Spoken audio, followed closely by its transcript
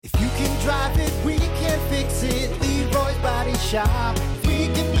drive it, we can fix it. Leroy's Body Shop. We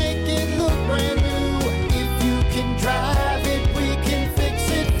can make it look brand new. If you can drive it, we can fix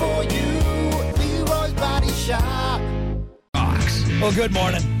it for you. Leroy's Body Shop. Well, good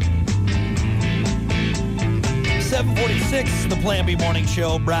morning. 746, the Plan B Morning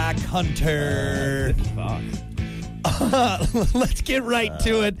Show. Brock Hunter. Let's get right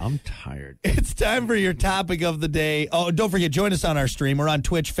to it. I'm tired. It's time for your topic of the day. Oh, don't forget, join us on our stream. We're on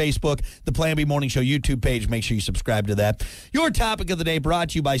Twitch, Facebook, the Plan B Morning Show YouTube page. Make sure you subscribe to that. Your topic of the day brought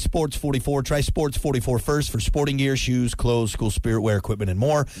to you by Sports 44. Try Sports 44 first for sporting gear, shoes, clothes, school spirit wear, equipment, and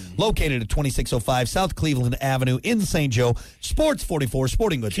more. Located at 2605 South Cleveland Avenue in St. Joe. Sports 44,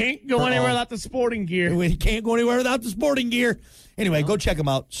 sporting goods. Can't go anywhere without the sporting gear. We can't go anywhere without the sporting gear. Anyway, go check them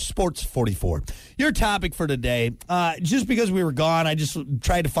out, Sports 44. Your topic for today, just because we were gone, I just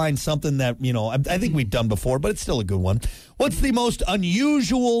tried to find something that, I think we've done before, but it's still a good one. What's the most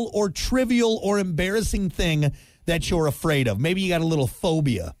unusual or trivial or embarrassing thing that you're afraid of? Maybe you got a little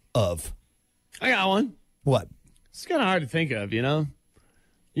phobia of. I got one. What? It's kind of hard to think of,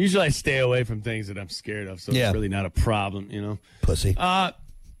 Usually I stay away from things that I'm scared of, so Yeah. It's really not a problem, Pussy.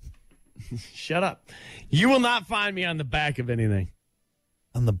 Shut up. You will not find me on the back of anything.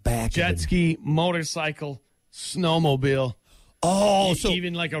 On the back Jet of it. ski, motorcycle, snowmobile. Oh, so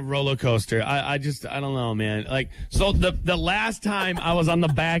even like a roller coaster. I don't know, man. So the last time I was on the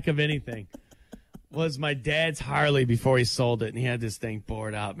back of anything was my dad's Harley before he sold it, and he had this thing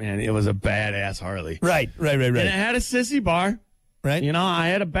bored out, man. It was a badass Harley. Right. And it had a sissy bar. Right. I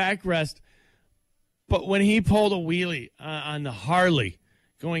had a backrest. But when he pulled a wheelie on the Harley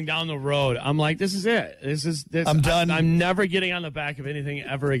going down the road, I'm like, this is it. This. I'm done. I'm never getting on the back of anything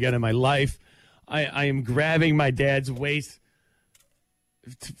ever again in my life. I am grabbing my dad's waist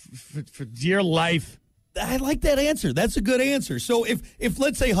for dear life. I like that answer. That's a good answer. So if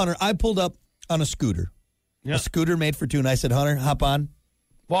let's say, Hunter, I pulled up on a scooter, Yeah. a scooter made for two, and I said, Hunter, hop on.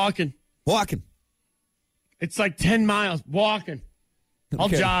 Walking. It's like 10 miles. Walking. I'll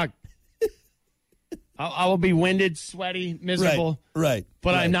Okay. jog. I will be winded, sweaty, miserable. Right.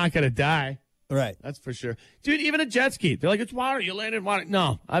 But right. I'm not going to die. Right. That's for sure. Dude, even a jet ski. They're like, it's water. You land in water.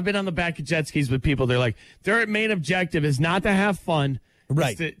 No, I've been on the back of jet skis with people. They're like, their main objective is not to have fun.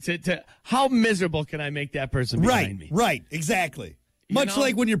 Right. It's to how miserable can I make that person behind me? Right. Exactly. You Much know?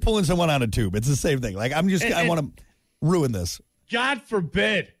 like when you're pulling someone on a tube. It's the same thing. Like, I want to ruin this. God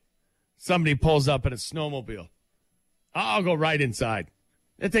forbid somebody pulls up in a snowmobile. I'll go right inside.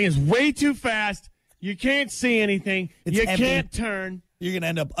 That thing is way too fast. You can't see anything. It's you empty. can't turn. You're going to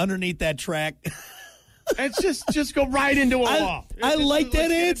end up underneath that track. It's just go right into a wall. I like that Let's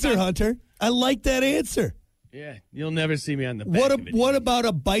get it answer, done. Hunter. I like that answer. Yeah, you'll never see me on the back of it. What about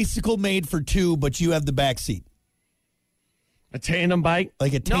a bicycle made for two, but you have the back seat? A tandem bike?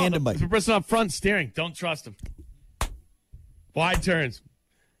 Like a tandem bike. The person up front steering. Don't trust him. Wide turns.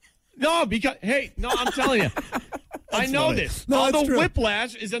 No, I'm telling you. I know funny. this. No, All it's the true.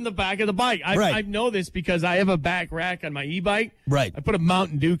 whiplash is in the back of the bike. Right. I know this because I have a back rack on my e-bike. Right. I put a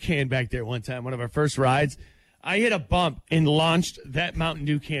Mountain Dew can back there one time, one of our first rides. I hit a bump and launched that Mountain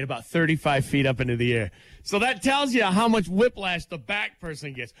Dew can about 35 feet up into the air. So that tells you how much whiplash the back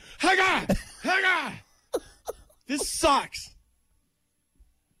person gets. Hang on! This sucks.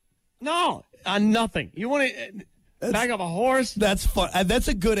 No, on nothing. You want to back up a horse? That's fun. That's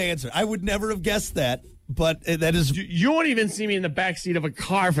a good answer. I would never have guessed that, but that is You won't even see me in the back seat of a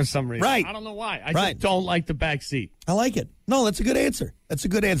car for some reason. Right. I don't know why. I Right. just don't like the back seat. I like it. No, that's a good answer.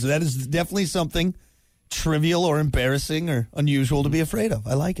 That is definitely something trivial or embarrassing or unusual to be afraid of.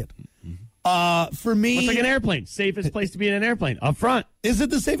 I like it. For me, It's like an airplane. Safest place to be in an airplane. Up front. is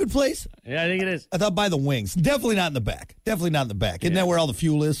it the safest place? Yeah, I think it is. I thought by the wings. Definitely not in the back. Isn't that where all the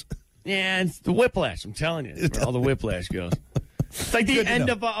fuel is? Yeah, it's the whiplash. I'm telling you. It's where all the whiplash goes. It's like the Good to end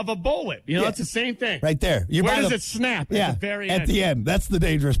know. of a bullwhip. Yeah. It's the same thing. Right there. You're Where by does the- it snap? Yeah, At the very end. at the end. That's the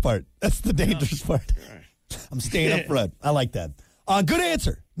dangerous part. Part. I'm staying up front. I like that. Good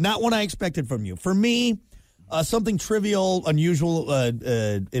answer. Not one I expected from you. For me, something trivial, unusual,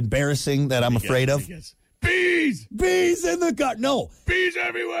 embarrassing that I'm afraid of. Bees! Bees in the car. No. Bees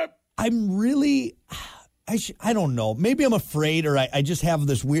everywhere! I'm really, I don't know. Maybe I'm afraid or I just have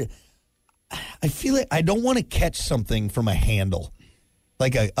this weird, I feel like I don't want to catch something from a handle.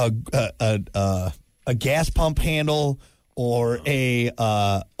 Like a gas pump handle or a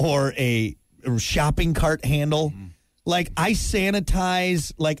shopping cart handle. Like I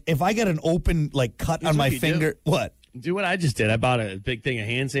sanitize, like if I got an open cut on my finger, what? Do what I just did. I bought a big thing of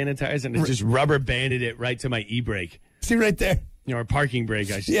hand sanitizer and just rubber banded it right to my e-brake. See right there? Or parking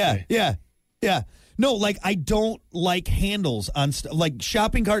brake, I should Yeah, say. yeah. No, like I don't like handles on like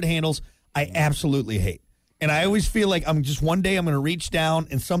shopping cart handles. I absolutely hate. And I always feel like one day I'm going to reach down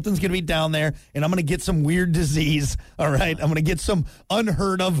and something's going to be down there and I'm going to get some weird disease. All right. I'm going to get some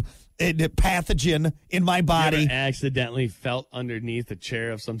unheard of pathogen in my body. You ever accidentally felt underneath a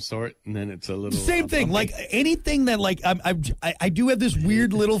chair of some sort and then it's a little. Same thing. Like anything that like I do have this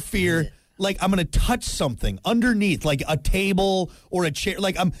weird little fear. Like I'm going to touch something underneath, like a table or a chair.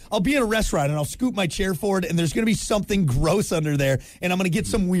 Like I'll be at a restaurant and I'll scoop my chair forward and there's going to be something gross under there and I'm going to get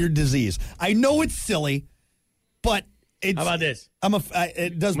some weird disease. I know it's silly. But it's, how about this?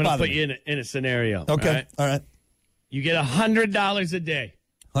 It does I'm bother put you in a scenario. Okay. All right. You get $100 a day.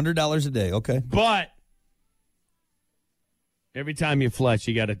 $100 a day. Okay. But every time you flush,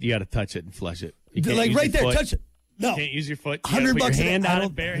 you gotta touch it and flush it. You can't like use right your there, foot. touch it. No. You can't use your foot. You $100 put your hand a day. on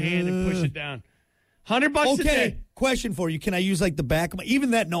it, bare hand, and push it down. $100 a day. Question for you: can I use like the back of my?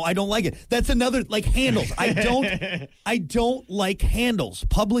 Even that? No, I don't like it. That's another like handles. I don't like handles.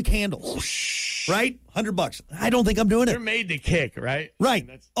 Public handles. Right? $100. I don't think I'm doing it. They're made to kick, right? Right.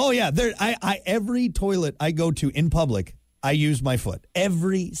 Oh yeah. Every toilet I go to in public, I use my foot.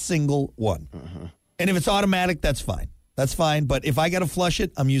 Every single one. And if it's automatic, that's fine. That's fine. But if I got to flush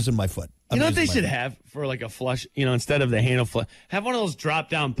it, I'm using my foot. You know what they should have for like a flush? Instead of the handle flush, have one of those drop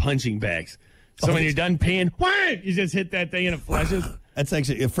down punching bags. So when you're done peeing, wham, you just hit that thing and it flushes. That's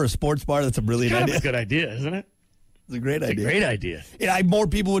actually for a sports bar. That's a brilliant Kind idea. of a good idea, isn't it? It's a great idea. Great idea. Yeah, more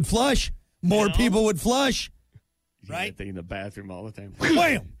people would flush. More people would flush. Right? That thing in the bathroom all the time. Wham!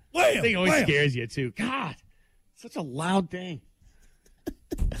 Wham! That thing always wham. scares you too. God, such a loud thing.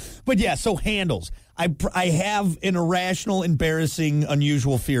 But yeah, so handles. I have an irrational, embarrassing,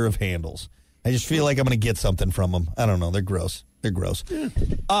 unusual fear of handles. I just feel like I'm going to get something from them. I don't know. They're gross. They're gross.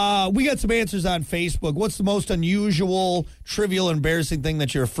 Yeah. We got some answers on Facebook. What's the most unusual, trivial, embarrassing thing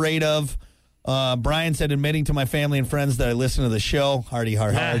that you're afraid of? Brian said, admitting to my family and friends that I listen to the show. Hardy,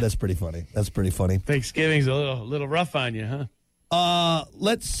 hard. That's pretty funny. That's pretty funny. Thanksgiving's a little rough on you, huh?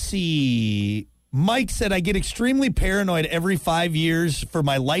 Let's see. Mike said, I get extremely paranoid every 5 years for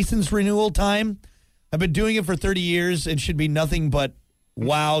my license renewal time. I've been doing it for 30 years and should be nothing but,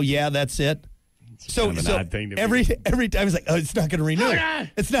 wow, yeah, that's it. So every time it's like, oh, it's not going to renew. Oh,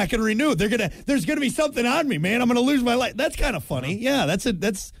 it's not going to renew. There's going to be something on me, man. I'm going to lose my life. That's kind of funny. Yeah, that's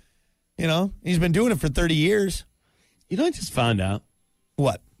he's been doing it for 30 years. I just found out.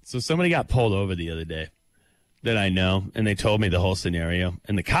 What? So somebody got pulled over the other day that I know, and they told me the whole scenario.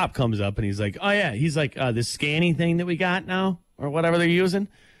 And the cop comes up and he's like, oh yeah, he's like, this scanning thing that we got now or whatever they're using.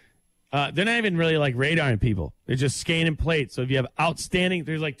 They're not even really like radaring people. They're just scanning plates. So if you have outstanding,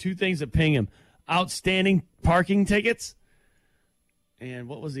 there's like two things that ping him. Outstanding parking tickets. And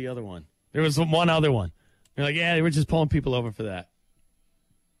what was the other one? There was one other one. They're like, yeah, they were just pulling people over for that.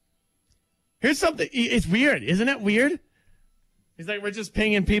 Here's something. It's weird. Isn't it weird? He's like, we're just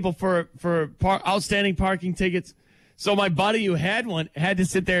pinging people for outstanding parking tickets. So my buddy who had one had to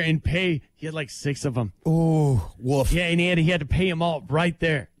sit there and pay. He had like 6 of them. Ooh, woof. Yeah, and he had to pay them all right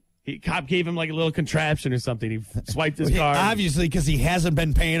there. Cop gave him like a little contraption or something. He swiped his card. Obviously, because he hasn't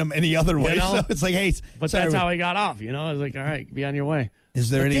been paying them any other way. So it's like, hey, but that's how he got off. I was like, all right, be on your way.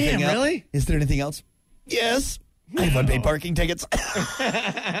 Is there anything else? Really? Is there anything else? Yes. I have unpaid parking tickets.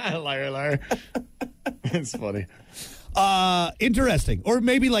 Liar. It's funny. Interesting. Or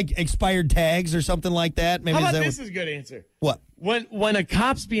maybe like expired tags or something like that. Maybe how about this is a good answer. What? When a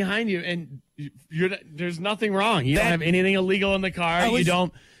cop's behind you and there's nothing wrong. You don't have anything illegal in the car.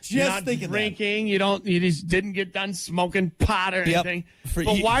 You're not drinking. That. You just didn't get done smoking pot or anything.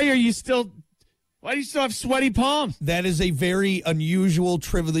 But why do you still have sweaty palms? That is a very unusual,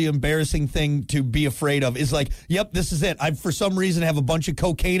 trivially embarrassing thing to be afraid of. Is like, yep, this is it. I, for some reason, have a bunch of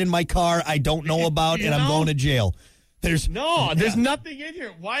cocaine in my car I don't know about, and I'm going to jail. There's nothing in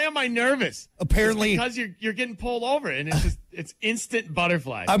here. Why am I nervous? Apparently, it's because you're getting pulled over, and it's instant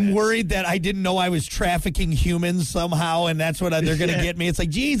butterflies. I'm worried that I didn't know I was trafficking humans somehow, and that's what they're going to get me. It's like,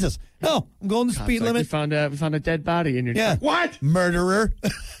 Jesus, no, I'm going the speed limit. We found a dead body in your truck. What? Murderer.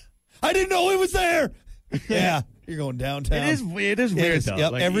 I didn't know it was there. Yeah, you're going downtown. It is weird though.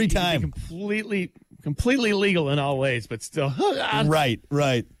 Yep, every time. Completely legal in all ways, but still. Right.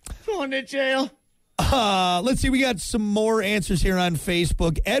 Going to jail. Let's see. We got some more answers here on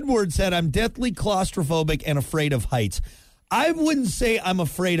Facebook. Edward said, I'm deathly claustrophobic and afraid of heights. I wouldn't say I'm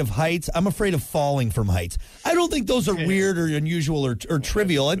afraid of heights. I'm afraid of falling from heights. I don't think those are weird or unusual or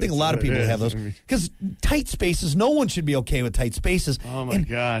trivial. I think a lot of people have those. Because tight spaces, no one should be okay with tight spaces. Oh, my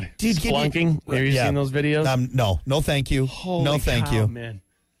God. Splunking? Have you seen those videos? No, thank you. Holy thank cow, you. Man.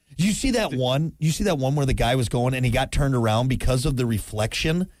 Did you see that one? You see that one where the guy was going and he got turned around because of the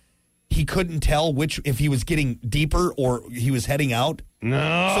reflection? he couldn't tell if he was getting deeper or he was heading out.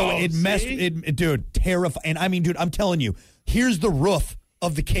 No. So it messed it, dude, terrifying. And I mean, dude, I'm telling you, here's the roof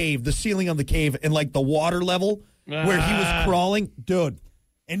of the cave, the ceiling of the cave, and like the water level where he was crawling, dude.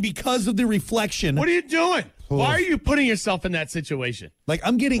 And because of the reflection, What are you doing? Why are you putting yourself in that situation? like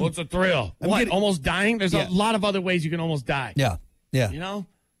I'm getting, Well, it's a thrill. Almost dying? There's a lot of other ways you can almost die. yeah. You know?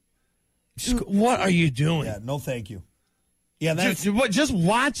 Dude, what are you doing? Yeah, no, thank you. Yeah, that's Just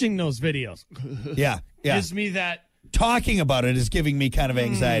watching those videos yeah. gives me that. Talking about it is giving me kind of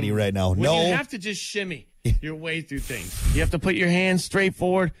anxiety right now. When No, you have to just shimmy your way through things. You have to put your hands straight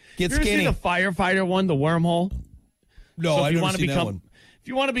forward. Get you ever skinny. seen the firefighter one, the wormhole? no, So I've never seen that one. If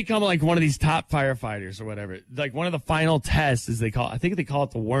you want to become like one of these top firefighters or whatever, like one of the final tests is I think they call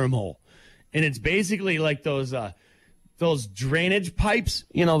it the wormhole. And it's basically like those drainage pipes,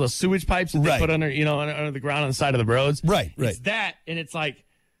 the sewage pipes that Right. they put under the ground on the side of the roads. Right. It's that, and it's like,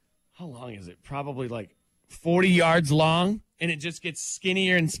 how long is it? Probably like 40 yards long, and it just gets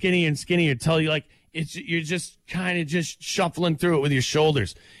skinnier and skinnier and skinnier till you're just kind of just shuffling through it with your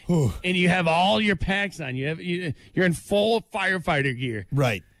shoulders, and you have all your packs on. You're in full firefighter gear,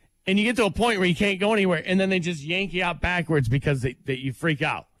 Right. and you get to a point where you can't go anywhere, and then they just yank you out backwards because you freak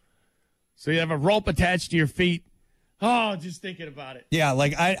out. So you have a rope attached to your feet. Oh, just thinking about it. Yeah,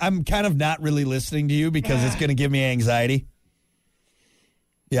 like I'm kind of not really listening to you because it's going to give me anxiety.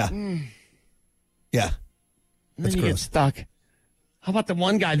 Yeah. Yeah. And That's then you get gross. stuck. How about the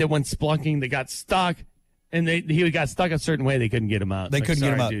one guy that went splunking that got stuck, and he got stuck a certain way, they couldn't get him out. They Like, couldn't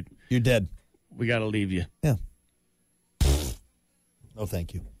get him sorry, out. Dude, You're dead. we got to leave you. Yeah. No,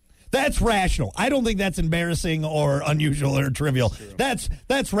 thank you. That's rational. I don't think that's embarrassing or unusual or trivial. That's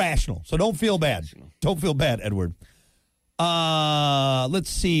rational. So don't feel bad. Don't feel bad, Edward. Let's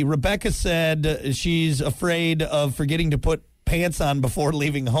see. Rebecca said she's afraid of forgetting to put pants on before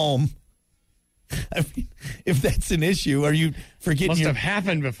leaving home. I mean, if that's an issue, are you forgetting Must your... have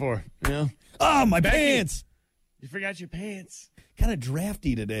happened before. Oh, my Becky. pants. You forgot your pants. Kind of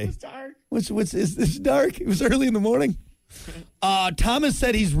drafty today. It's dark. It's dark. It was early in the morning. Thomas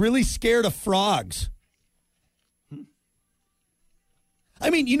said he's really scared of frogs. I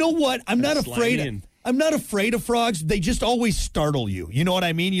mean, you know what? I'm not afraid of frogs. They just always startle you. You know what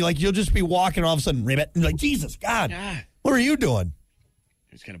I mean? You'll just be walking, all of a sudden, ribbit, and you're like, Jesus, God, what are you doing?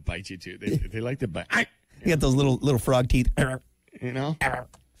 It's going to bite you, too. They like to bite. You got those little frog teeth. You know?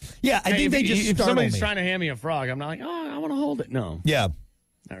 Yeah, I think they just if startle somebody's me. trying to hand me a frog, I'm not like, I want to hold it. No. Yeah.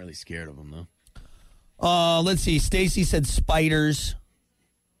 Not really scared of them, though. Let's see. Stacy said spiders.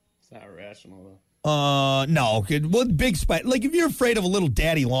 It's not rational, though. No. Well, big spider. Like, if you're afraid of a little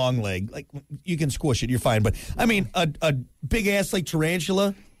daddy long leg, like, you can squish it. You're fine. But, I mean, a big ass like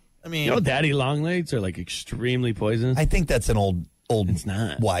tarantula, I mean. You know, daddy long legs are like extremely poisonous. I think that's an old It's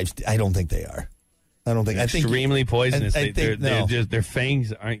not. wives. I don't think they are. I think Extremely poisonous. I think, no. Their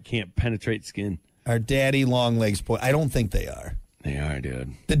fangs can't penetrate skin. Our daddy long legs. I don't think they are. They are,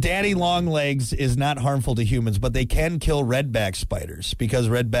 dude. The daddy long legs is not harmful to humans, but they can kill redback spiders because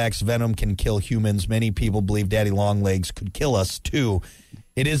redback's venom can kill humans. Many people believe daddy long legs could kill us too.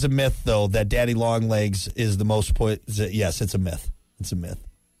 It is a myth, though, that daddy long legs is the most poison. Yes, it's a myth. It's a myth.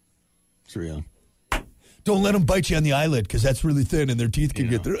 It's real. Don't let them bite you on the eyelid because that's really thin and their teeth can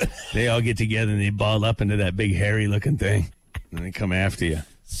get through it. They all get together and they ball up into that big hairy looking thing, and they come after you.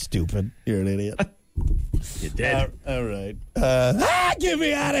 Stupid. You're an idiot. You're dead. All right. Get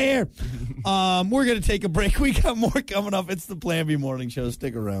me out of here. We're going to take a break. We got more coming up. It's the Plan B Morning Show.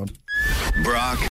 Stick around. Brock